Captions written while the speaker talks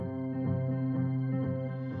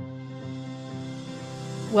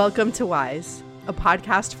Welcome to Wise, a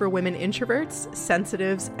podcast for women introverts,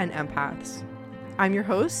 sensitives, and empaths. I'm your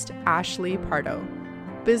host, Ashley Pardo,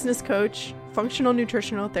 business coach, functional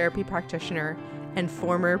nutritional therapy practitioner, and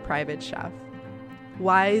former private chef.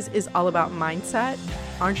 Wise is all about mindset,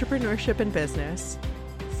 entrepreneurship and business,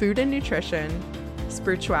 food and nutrition,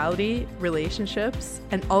 spirituality, relationships,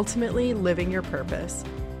 and ultimately living your purpose,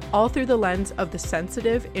 all through the lens of the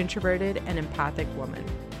sensitive, introverted, and empathic woman.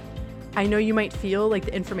 I know you might feel like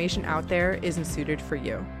the information out there isn't suited for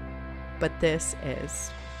you, but this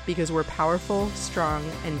is, because we're powerful, strong,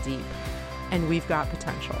 and deep, and we've got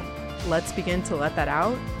potential. Let's begin to let that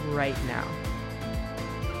out right now.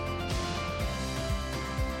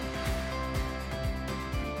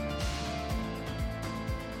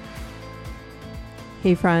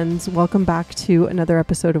 Hey friends, welcome back to another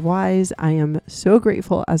episode of Wise. I am so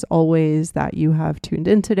grateful as always that you have tuned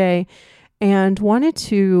in today and wanted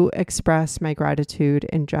to express my gratitude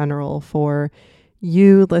in general for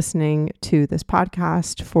you listening to this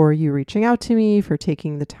podcast, for you reaching out to me, for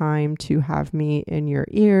taking the time to have me in your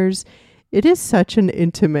ears. It is such an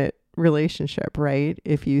intimate relationship, right?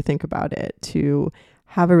 If you think about it, to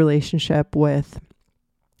have a relationship with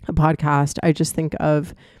a podcast. I just think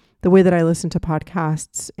of the way that I listen to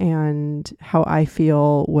podcasts and how I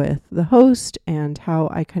feel with the host and how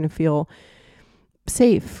I kind of feel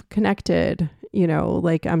safe, connected,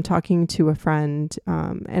 like I'm talking to a friend.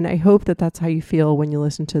 And I hope that that's how you feel when you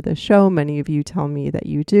listen to this show. Many of you tell me that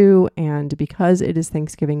you do. And because it is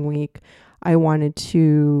Thanksgiving week, I wanted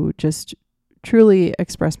to just truly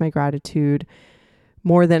express my gratitude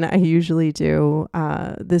more than I usually do.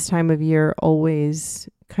 This time of year always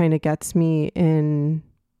kind of gets me in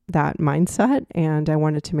that mindset, and I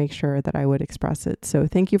wanted to make sure that I would express it. So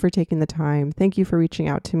thank you for taking the time. Thank you for reaching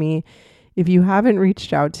out to me. If you haven't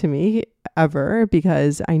reached out to me ever,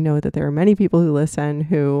 because I know that there are many people who listen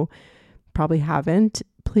who probably haven't,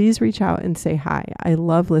 please reach out and say hi. I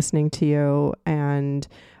love listening to you and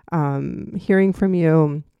hearing from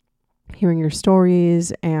you, hearing your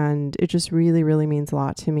stories, and it just really, really means a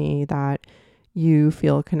lot to me that you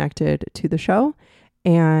feel connected to the show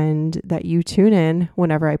and that you tune in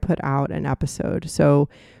whenever I put out an episode. So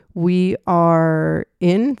we are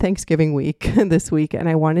in Thanksgiving week this week, and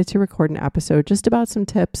I wanted to record an episode just about some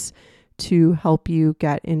tips to help you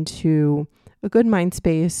get into a good mind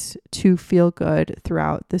space to feel good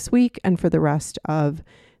throughout this week and for the rest of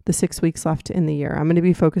the 6 weeks left in the year. I'm going to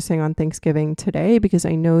be focusing on Thanksgiving today because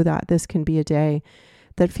I know that this can be a day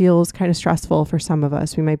that feels kind of stressful for some of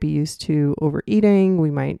us. We might be used to overeating.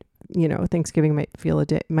 We might, Thanksgiving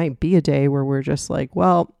might be a day where we're just like,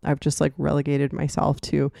 well, I've just like relegated myself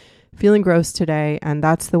to feeling gross today. And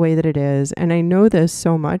that's the way that it is. And I know this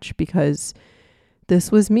so much because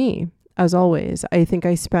this was me, as always. I think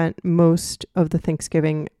I spent most of the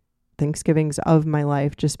Thanksgivings of my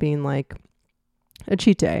life just being like a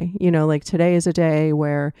cheat day. Like today is a day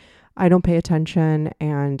where I don't pay attention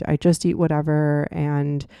and I just eat whatever,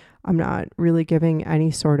 and I'm not really giving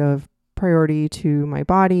any sort of priority to my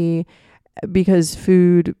body because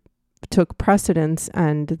food took precedence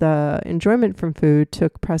and the enjoyment from food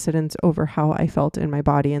took precedence over how I felt in my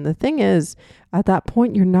body. And the thing is, at that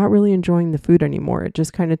point, you're not really enjoying the food anymore. It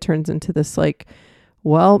just kind of turns into this like,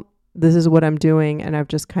 well, this is what I'm doing. And I've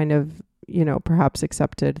just kind of, perhaps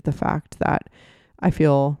accepted the fact that I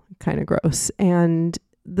feel kind of gross. And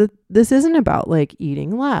this isn't about like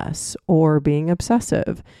eating less or being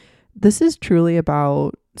obsessive. This is truly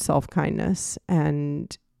about self-kindness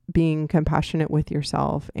and being compassionate with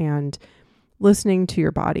yourself and listening to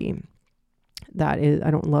your body. That is,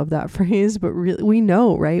 I don't love that phrase, but really we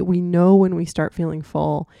know, right? We know when we start feeling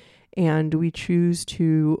full and we choose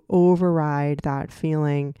to override that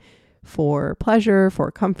feeling for pleasure, for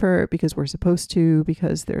comfort, because we're supposed to,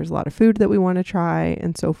 because there's a lot of food that we want to try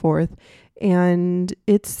and so forth. And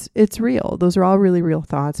it's real. Those are all really real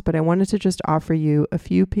thoughts, but I wanted to just offer you a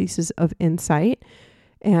few pieces of insight.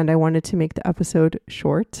 And I wanted to make the episode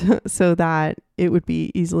short so that it would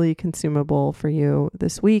be easily consumable for you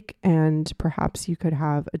this week. And perhaps you could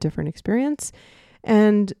have a different experience.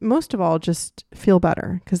 And most of all, just feel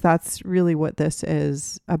better, because that's really what this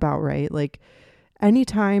is about, right? Like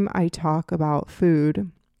anytime I talk about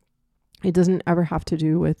food, it doesn't ever have to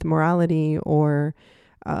do with morality or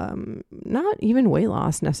not even weight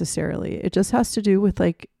loss necessarily. It just has to do with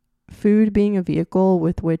like food being a vehicle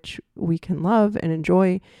with which we can love and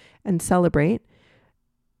enjoy and celebrate.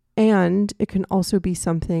 And it can also be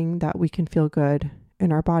something that we can feel good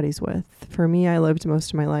in our bodies with. For me, I lived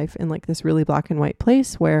most of my life in like this really black and white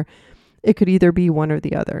place where it could either be one or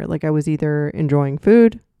the other. Like I was either enjoying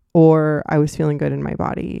food or I was feeling good in my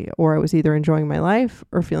body, or I was either enjoying my life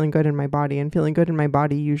or feeling good in my body. And feeling good in my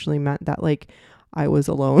body usually meant that like I was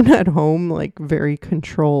alone at home, like very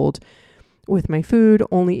controlled with my food,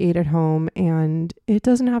 only ate at home, and it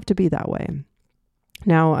doesn't have to be that way.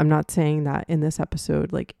 Now, I'm not saying that in this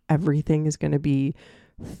episode, like everything is going to be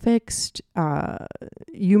fixed.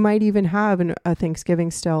 You might even have a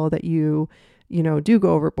Thanksgiving still that you do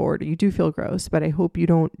go overboard, or you do feel gross, but I hope you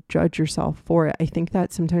don't judge yourself for it. I think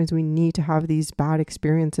that sometimes we need to have these bad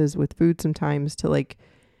experiences with food sometimes to like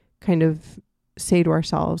kind of say to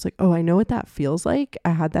ourselves like, oh, I know what that feels like.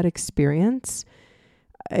 I had that experience.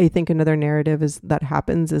 I think another narrative that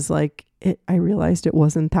happens is like, I realized it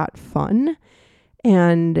wasn't that fun.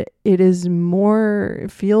 And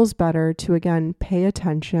it feels better to, again, pay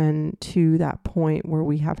attention to that point where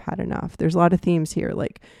we have had enough. There's a lot of themes here,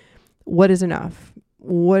 like what is enough?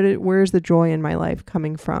 Where's the joy in my life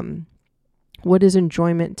coming from? What is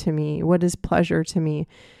enjoyment to me? What is pleasure to me?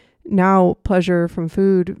 Now, pleasure from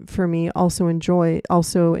food for me also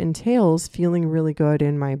entails feeling really good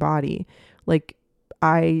in my body. Like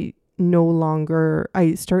I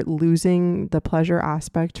start losing the pleasure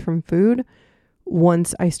aspect from food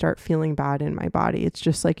once I start feeling bad in my body. It's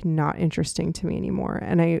just like not interesting to me anymore.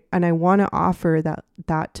 And I want to offer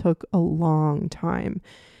that took a long time,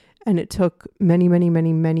 and it took many, many,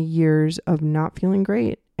 many, many years of not feeling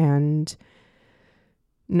great and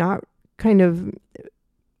not kind of,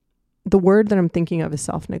 the word that I'm thinking of is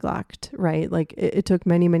self-neglect, right? Like it took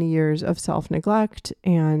many, many years of self-neglect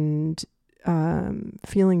and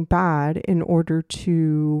feeling bad in order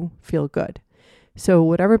to feel good. So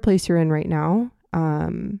whatever place you're in right now,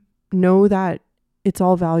 know that it's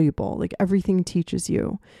all valuable. Like everything teaches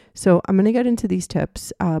you. So I'm going to get into these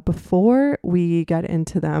tips. Before we get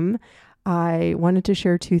into them, I wanted to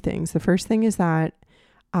share two things. The first thing is that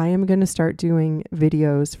I am going to start doing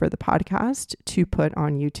videos for the podcast to put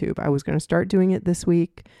on YouTube. I was going to start doing it this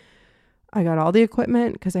week. I got all the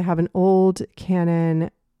equipment because I have an old Canon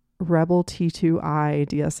Rebel T2i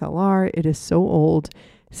DSLR. It is so old.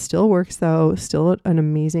 Still works though. Still an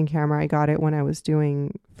amazing camera. I got it when I was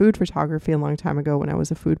doing food photography a long time ago when I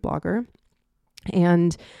was a food blogger.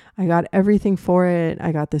 And I got everything for it.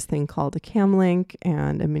 I got this thing called a Camlink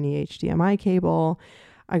and a mini HDMI cable.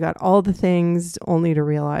 I got all the things only to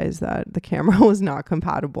realize that the camera was not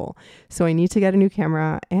compatible. So I need to get a new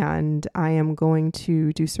camera, and I am going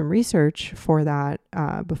to do some research for that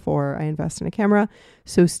before I invest in a camera.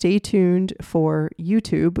 So stay tuned for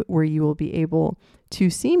YouTube, where you will be able to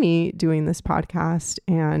see me doing this podcast.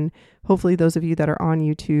 And hopefully those of you that are on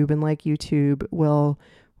YouTube and like YouTube will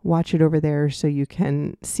watch it over there so you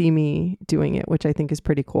can see me doing it, which I think is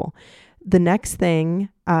pretty cool. The next thing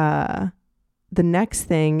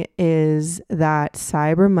is that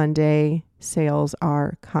Cyber Monday sales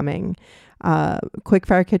are coming.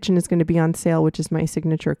 Quickfire Kitchen is going to be on sale, which is my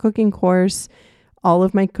signature cooking course. All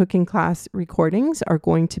of my cooking class recordings are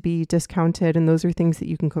going to be discounted, and those are things that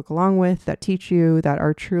you can cook along with, that teach you, that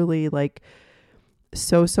are truly like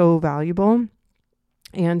so valuable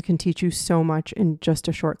and can teach you so much in just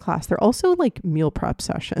a short class. They're also like meal prep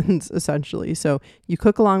sessions, essentially. So you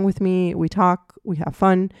cook along with me, we talk, we have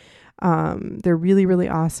fun. They're really, really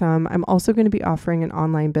awesome. I'm also going to be offering an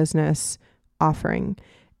online business offering,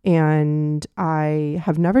 and I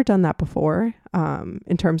have never done that before.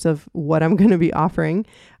 In terms of what I'm going to be offering,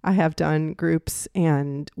 I have done groups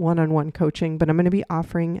and one-on-one coaching, but I'm going to be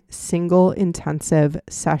offering single intensive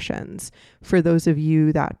sessions for those of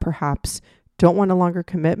you that perhaps don't want a longer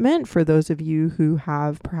commitment, for those of you who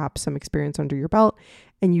have perhaps some experience under your belt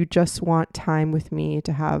and you just want time with me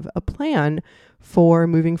to have a plan for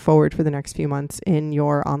moving forward for the next few months in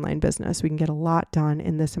your online business. We can get a lot done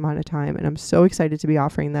in this amount of time, and I'm so excited to be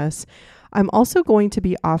offering this. I'm also going to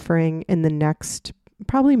be offering in the next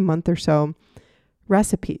probably month or so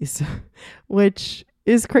recipes, which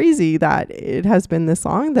is crazy that it has been this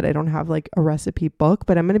long that I don't have like a recipe book,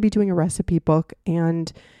 but I'm going to be doing a recipe book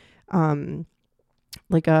and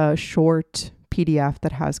like a short PDF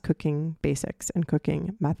that has cooking basics and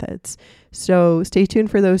cooking methods. So stay tuned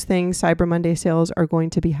for those things. Cyber Monday sales are going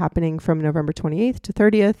to be happening from November 28th to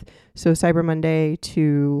 30th. So Cyber Monday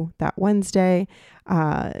to that Wednesday.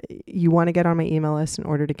 You want to get on my email list in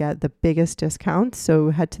order to get the biggest discounts.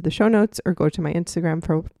 So head to the show notes or go to my Instagram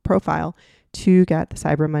profile to get the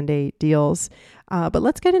Cyber Monday deals. But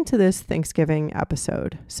let's get into this Thanksgiving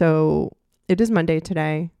episode. So it is Monday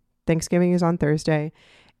today. Thanksgiving is on Thursday.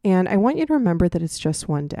 And I want you to remember that it's just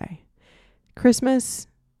one day. Christmas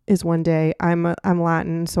is one day. I'm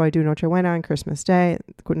Latin, so I do Noche Buena on Christmas Day.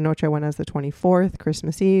 Noche Buena is the 24th,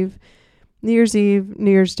 Christmas Eve, New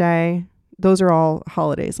Year's Day. those are all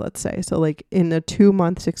holidays, let's say. So like in a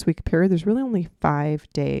 2-month, 6-week period, there's really only 5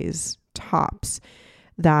 days tops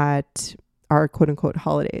that are quote unquote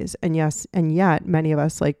holidays. And yes, and yet many of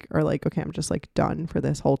us like are like, okay, I'm just like done for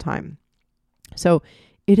this whole time. So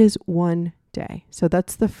it is one day. So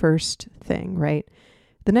that's the first thing, right?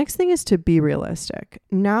 The next thing is to be realistic.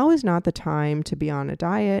 Now is not the time to be on a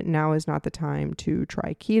diet. Now is not the time to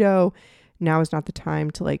try keto. Now is not the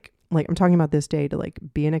time to like I'm talking about this day to like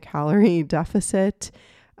be in a calorie deficit.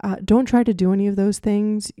 Don't try to do any of those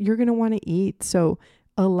things. You're going to want to eat. So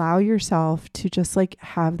allow yourself to just like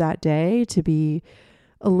have that day to be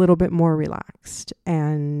a little bit more relaxed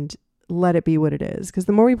and let it be what it is. Because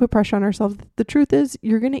the more we put pressure on ourselves, the truth is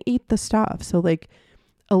you're going to eat the stuff. So like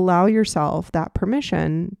allow yourself that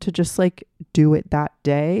permission to just like do it that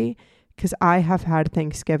day. Because I have had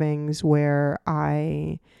Thanksgivings where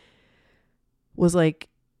I was like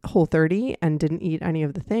Whole30 and didn't eat any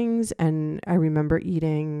of the things. And I remember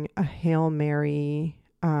eating a Hail Mary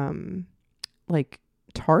like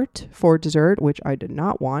tart for dessert, which I did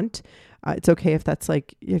not want. It's okay if that's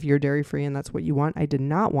like, if you're dairy free and that's what you want. I did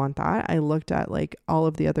not want that. I looked at like all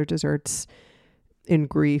of the other desserts in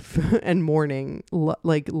grief and mourning,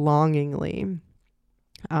 like longingly.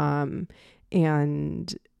 And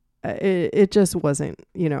it just wasn't,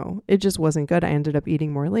 it just wasn't good. I ended up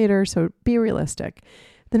eating more later. So be realistic.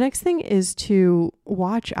 The next thing is to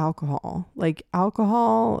watch alcohol. Like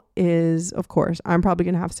alcohol is, of course, I'm probably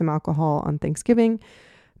going to have some alcohol on Thanksgiving.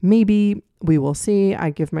 Maybe we will see. I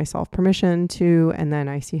give myself permission to, and then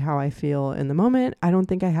I see how I feel in the moment. I don't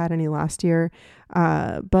think I had any last year.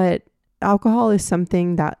 But alcohol is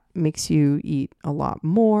something that makes you eat a lot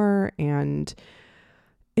more, and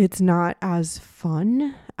it's not as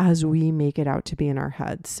fun as we make it out to be in our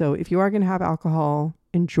heads. So if you are going to have alcohol,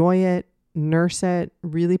 enjoy it, nurse it,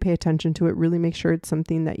 really pay attention to it, really make sure it's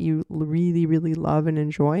something that you really, really love and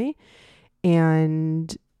enjoy.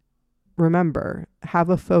 And remember, have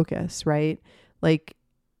a focus, right? Like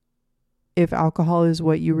if alcohol is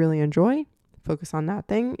what you really enjoy, focus on that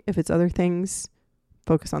thing. If it's other things,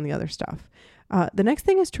 focus on the other stuff. The next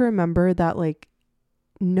thing is to remember that like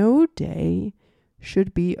no day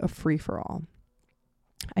should be a free-for-all.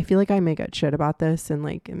 I feel like I may get shit about this, and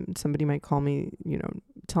like somebody might call me,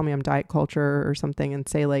 tell me I'm diet culture or something and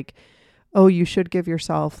say like, oh, you should give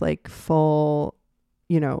yourself like full,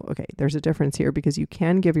 okay, there's a difference here, because you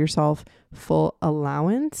can give yourself full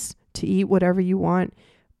allowance to eat whatever you want,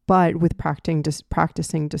 but with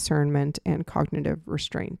practicing discernment and cognitive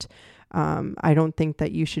restraint. I don't think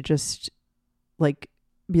that you should just like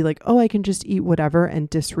be like, oh, I can just eat whatever and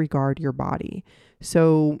disregard your body.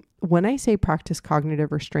 So when I say practice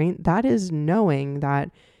cognitive restraint, that is knowing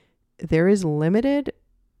that there is limited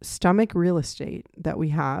stomach real estate that we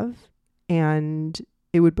have, and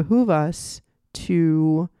it would behoove us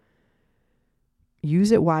to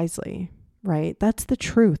use it wisely, right? That's the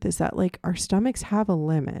truth, is that like our stomachs have a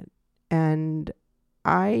limit. And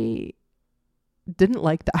I didn't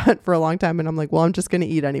like that for a long time. And I'm like, well, I'm just going to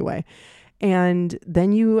eat anyway. And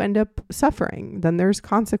then you end up suffering. Then there's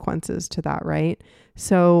consequences to that, right?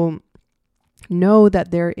 So know that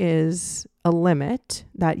there is a limit,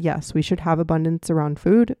 that yes, we should have abundance around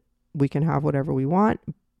food. We can have whatever we want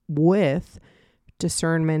with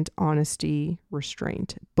discernment, honesty,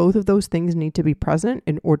 restraint. Both of those things need to be present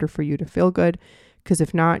in order for you to feel good. Because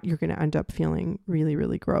if not, you're going to end up feeling really,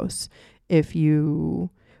 really gross.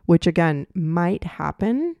 Which again, might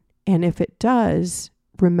happen. And if it does,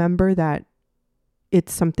 remember that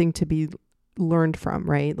it's something to be learned from,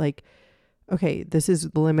 right? Like, okay, this is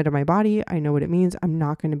the limit of my body. I know what it means. I'm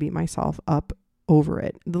not going to beat myself up over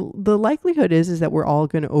it. The likelihood is that we're all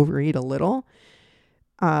going to overeat a little,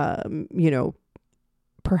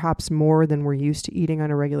 perhaps more than we're used to eating on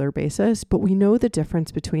a regular basis. But we know the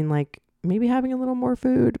difference between like maybe having a little more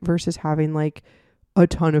food versus having like a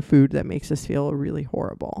ton of food that makes us feel really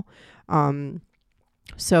horrible.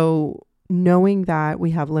 So knowing that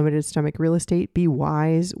we have limited stomach real estate, be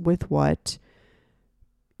wise with what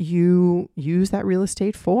you use that real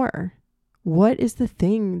estate for. What is the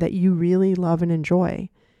thing that you really love and enjoy?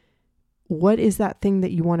 What is that thing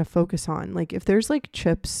that you want to focus on? Like if there's like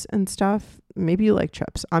chips and stuff, maybe you like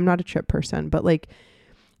chips. I'm not a chip person, but like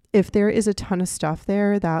if there is a ton of stuff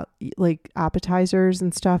there that like appetizers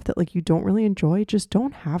and stuff that like you don't really enjoy, just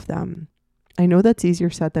don't have them. I know that's easier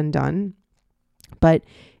said than done, but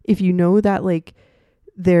if you know that like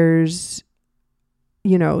there's,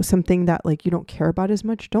 something that like you don't care about as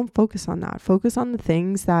much, don't focus on that. Focus on the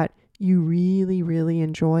things that you really, really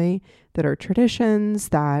enjoy, that are traditions,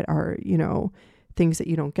 that are, things that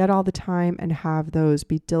you don't get all the time, and have those.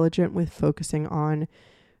 Be diligent with focusing on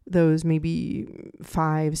those maybe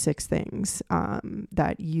 5-6 things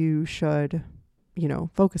that you should,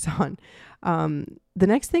 focus on. The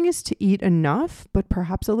next thing is to eat enough, but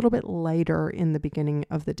perhaps a little bit lighter in the beginning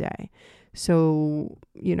of the day. So,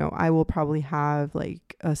 I will probably have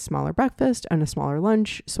like a smaller breakfast and a smaller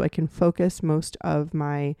lunch so I can focus most of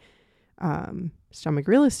my stomach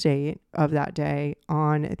real estate of that day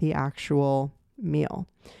on the actual meal.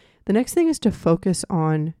 The next thing is to focus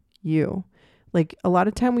on you. Like a lot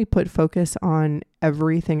of time we put focus on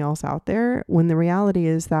everything else out there when the reality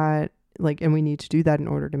is that and we need to do that in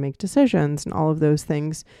order to make decisions and all of those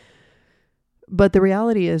things. But the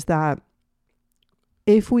reality is that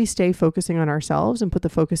if we stay focusing on ourselves and put the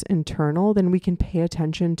focus internal, then we can pay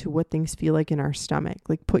attention to what things feel like in our stomach.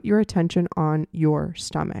 Like put your attention on your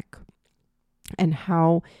stomach and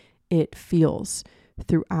how it feels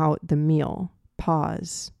throughout the meal.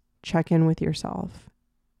 Pause, check in with yourself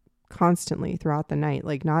constantly throughout the night,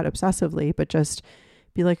 like not obsessively, but just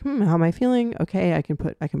be like, how am I feeling? Okay, I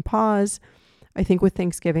can pause. I think with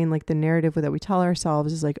Thanksgiving, like the narrative that we tell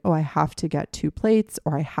ourselves is like, oh, I have to get 2 plates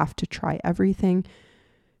or I have to try everything.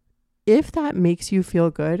 If that makes you feel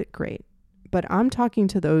good, great. But I'm talking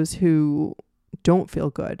to those who don't feel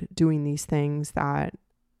good doing these things that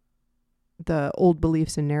the old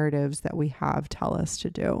beliefs and narratives that we have tell us to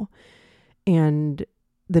do. And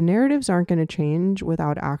the narratives aren't going to change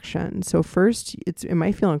without action. So first, it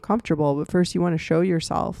might feel uncomfortable, but first you want to show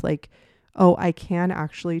yourself like, oh, I can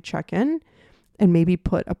actually check in and maybe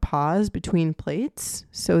put a pause between plates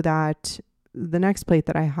so that the next plate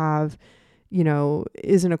that I have,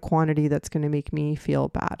 isn't a quantity that's going to make me feel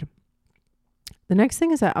bad. The next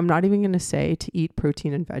thing is that I'm not even going to say to eat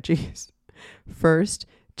protein and veggies. First,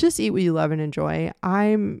 just eat what you love and enjoy.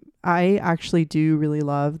 I actually do really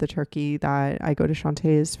love the turkey that I go to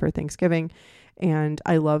Shantae's for Thanksgiving. And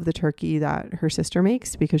I love the turkey that her sister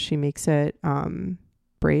makes because she makes it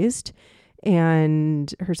braised.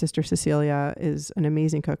 And her sister Cecilia is an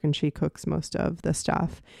amazing cook and she cooks most of the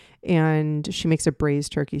stuff. And she makes a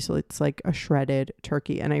braised turkey. So it's like a shredded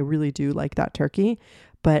turkey. And I really do like that turkey.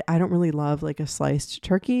 But I don't really love like a sliced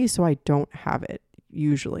turkey. So I don't have it.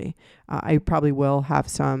 Usually I probably will have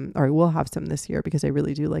some, or I will have some this year because I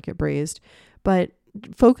really do like it braised. But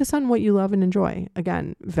focus on what you love and enjoy.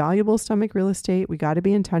 Again, valuable stomach real estate. We got to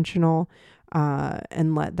be intentional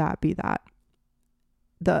and let that be that.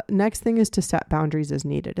 The next thing is to set boundaries as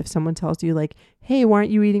needed. If someone tells you like, hey, why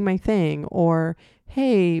aren't you eating my thing? Or,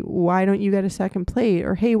 hey, why don't you get a second plate?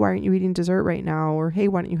 Or, hey, why aren't you eating dessert right now? Or, hey,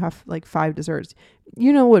 why don't you have like 5 desserts?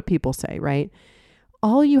 You know what people say, right?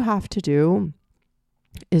 All you have to do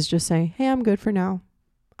is just say, hey, I'm good for now.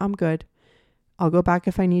 I'm good. I'll go back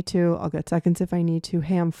if I need to. I'll get seconds if I need to.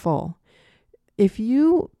 Hey, I'm full. If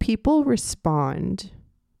people respond,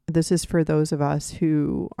 this is for those of us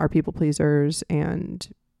who are people pleasers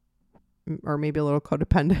and are maybe a little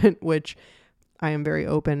codependent, which I am very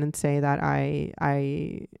open and say that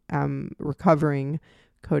I am recovering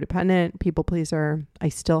codependent, people pleaser. I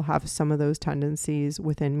still have some of those tendencies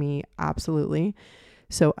within me. Absolutely.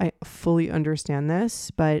 So I fully understand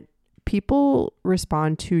this, but people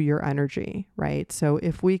respond to your energy, right? So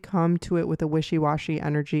if we come to it with a wishy-washy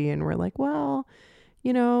energy and we're like, well,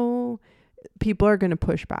 people are going to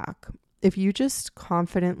push back. If you just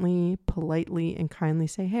confidently, politely, and kindly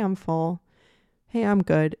say, hey, I'm full. Hey, I'm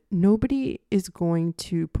good. Nobody is going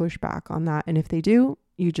to push back on that. And if they do,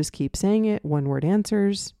 you just keep saying it, 1-word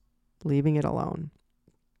answers, leaving it alone.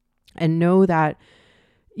 And know that,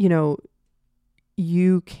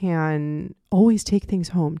 you can always take things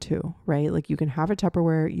home too, right? Like you can have a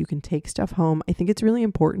Tupperware, you can take stuff home. I think it's really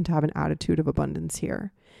important to have an attitude of abundance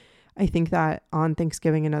here. I think that on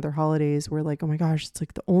Thanksgiving and other holidays, we're like, oh my gosh, it's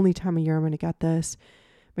like the only time of year I'm going to get this.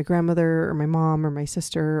 My grandmother or my mom or my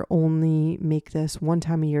sister only make this one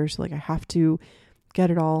time a year. So like I have to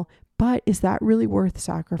get it all. But is that really worth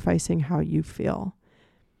sacrificing how you feel?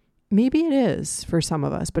 Maybe it is for some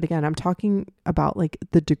of us, but again, I'm talking about like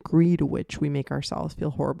the degree to which we make ourselves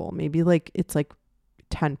feel horrible. Maybe like it's like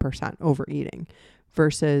 10% overeating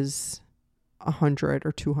versus 100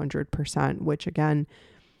 or 200%, which again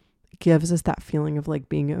gives us that feeling of like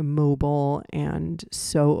being immobile and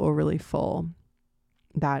so overly full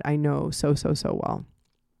that I know so well.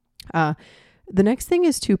 The next thing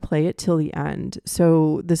is to play it till the end.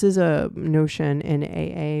 So this is a notion in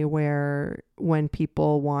AA where when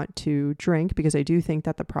people want to drink, because I do think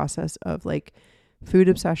that the process of like food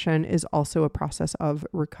obsession is also a process of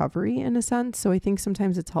recovery in a sense. So I think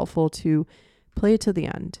sometimes it's helpful to play it to the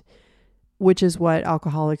end, which is what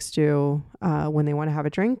alcoholics do when they want to have a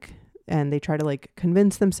drink. and they try to like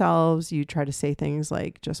convince themselves. You try to say things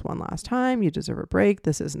like, just one last time, you deserve a break,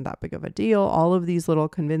 this isn't that big of a deal. All of these little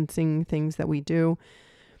convincing things that we do.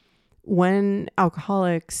 When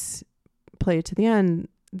alcoholics play it to the end,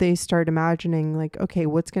 they start imagining like, okay,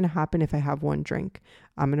 what's going to happen if I have one drink?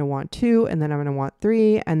 I'm going to want 2, and then I'm going to want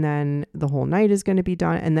 3, and then the whole night is going to be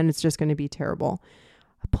done, and then it's just going to be terrible.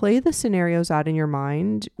 Play the scenarios out in your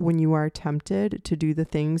mind when you are tempted to do the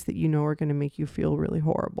things that you know are going to make you feel really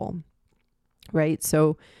horrible, right?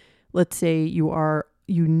 So let's say you're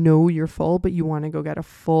full, but you want to go get a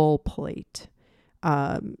full plate.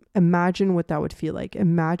 Imagine what that would feel like.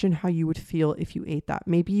 Imagine how you would feel if you ate that.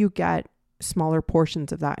 Maybe you get smaller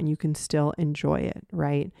portions of that and you can still enjoy it,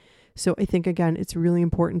 right? So I think, again, it's really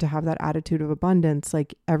important to have that attitude of abundance.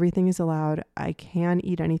 Like, everything is allowed. I can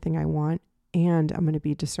eat anything I want, and I'm going to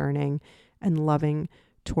be discerning and loving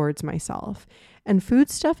towards myself. And food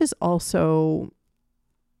stuff is also,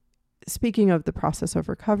 speaking of the process of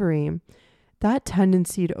recovery, that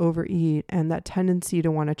tendency to overeat and that tendency to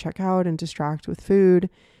want to check out and distract with food,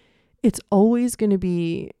 it's always going to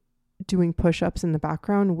be doing push-ups in the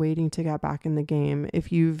background, waiting to get back in the game.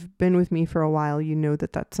 If you've been with me for a while, you know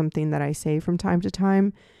that that's something that I say from time to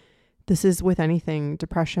time. This is with anything,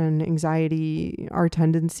 depression, anxiety, our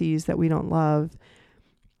tendencies that we don't love.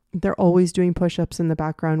 They're always doing push-ups in the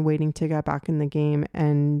background, waiting to get back in the game.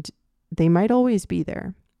 And they might always be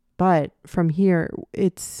there. But from here,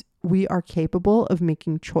 we are capable of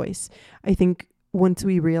making choice. I think once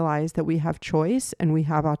we realize that we have choice and we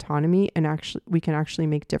have autonomy, and we can actually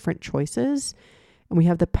make different choices, and we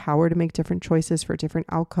have the power to make different choices for different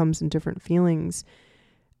outcomes and different feelings,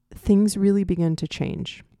 things really begin to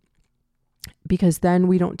change. Because then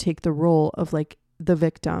we don't take the role of like the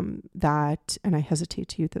victim that, and I hesitate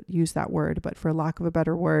to use that word, but for lack of a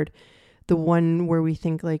better word, the one where we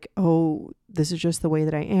think like, oh, this is just the way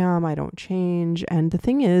that I am, I don't change. And the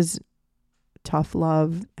thing is, tough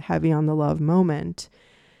love, heavy on the love moment,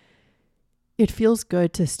 it feels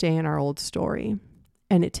good to stay in our old story.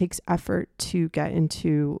 And it takes effort to get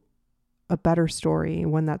into a better story,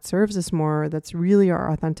 one that serves us more, that's really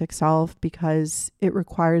our authentic self, because it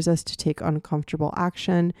requires us to take uncomfortable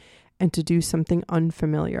action and to do something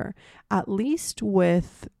unfamiliar, at least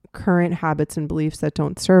with current habits and beliefs that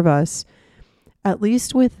don't serve us. At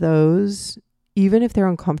least with those, even if they're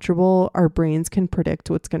uncomfortable, our brains can predict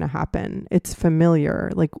what's going to happen. It's familiar.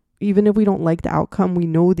 Like, even if we don't like the outcome, we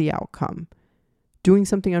know the outcome. Doing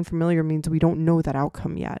something unfamiliar means we don't know that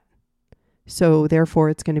outcome yet. So therefore,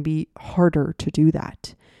 it's going to be harder to do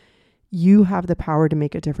that. You have the power to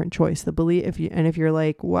make a different choice. If you're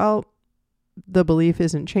like, well, the belief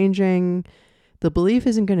isn't changing, the belief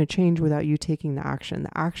isn't going to change without you taking the action.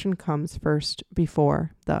 The action comes first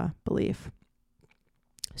before the belief.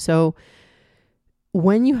 So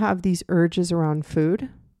when you have these urges around food,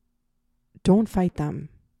 don't fight them.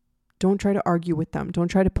 Don't try to argue with them. Don't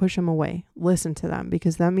try to push them away. Listen to them,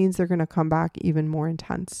 because that means they're going to come back even more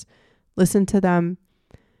intense. Listen to them,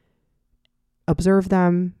 observe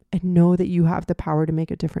them, and know that you have the power to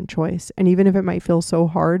make a different choice. And even if it might feel so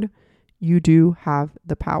hard, you do have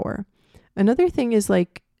the power. Another thing is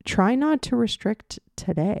like, try not to restrict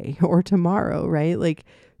today or tomorrow, right? Like,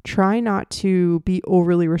 try not to be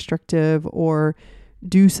overly restrictive or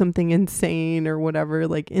do something insane or whatever,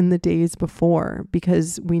 like in the days before,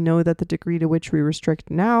 because we know that the degree to which we restrict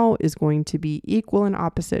now is going to be equal and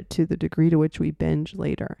opposite to the degree to which we binge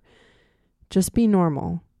later. Just be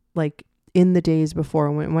normal, like in the days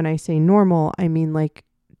before. When I say normal, I mean like,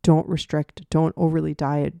 don't restrict, don't overly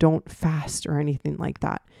diet, don't fast or anything like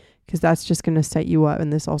that, because that's just going to set you up.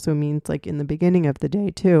 And this also means like in the beginning of the day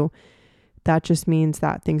too, that just means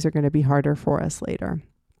that things are going to be harder for us later.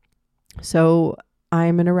 So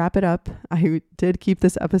I'm going to wrap it up. I did keep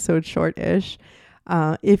this episode short-ish.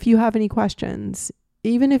 If you have any questions,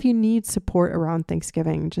 even if you need support around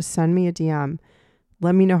Thanksgiving, just send me a DM.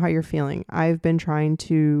 Let me know how you're feeling. I've been trying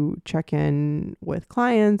to check in with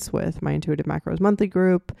clients, with my Intuitive Macros monthly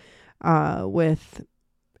group, with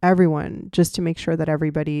everyone, just to make sure that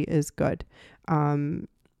everybody is good.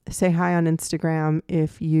 Say hi on Instagram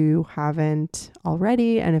if you haven't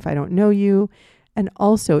already, and if I don't know you. And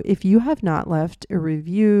also, if you have not left a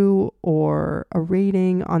review or a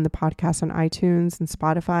rating on the podcast on iTunes and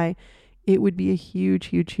Spotify, it would be a huge,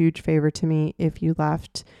 huge, huge favor to me if you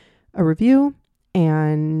left a review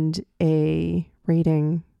and a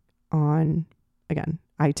rating on, again,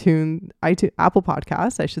 iTunes, Apple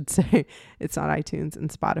Podcasts, I should say. It's not iTunes, and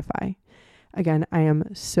Spotify. Again, I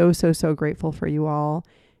am so, so, so grateful for you all.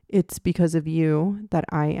 It's because of you that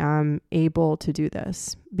I am able to do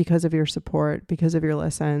this, because of your support, because of your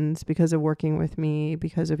listens, because of working with me,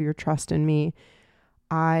 because of your trust in me.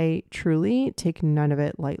 I truly take none of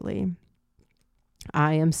it lightly.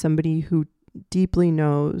 I am somebody who deeply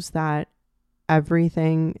knows that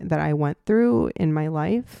everything that I went through in my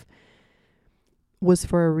life was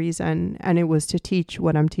for a reason, and it was to teach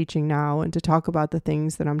what I'm teaching now and to talk about the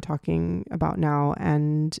things that I'm talking about now.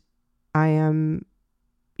 And I am,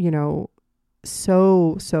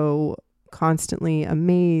 so constantly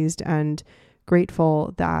amazed and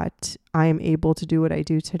grateful that I am able to do what I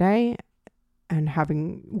do today. And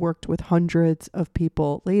having worked with hundreds of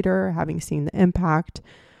people later, having seen the impact,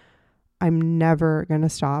 I'm never going to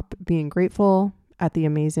stop being grateful at the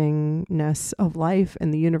amazingness of life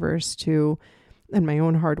and the universe and my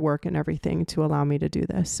own hard work and everything to allow me to do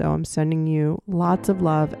this. So I'm sending you lots of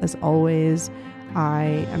love as always.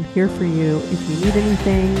 I am here for you if you need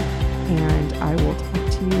anything, and I will talk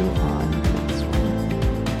to you on the next one.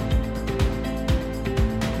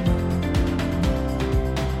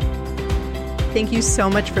 Thank you so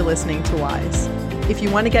much for listening to Wise. If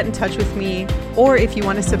you want to get in touch with me, or if you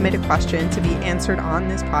want to submit a question to be answered on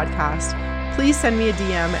this podcast, please send me a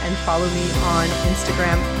DM and follow me on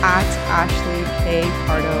Instagram at Ashley K.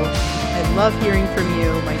 Pardo. I love hearing from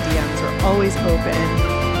you. My DMs are always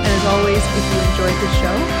open. And as always, if you enjoyed the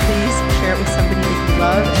show, please share it with somebody that you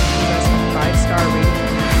love and leave us a 5-star rating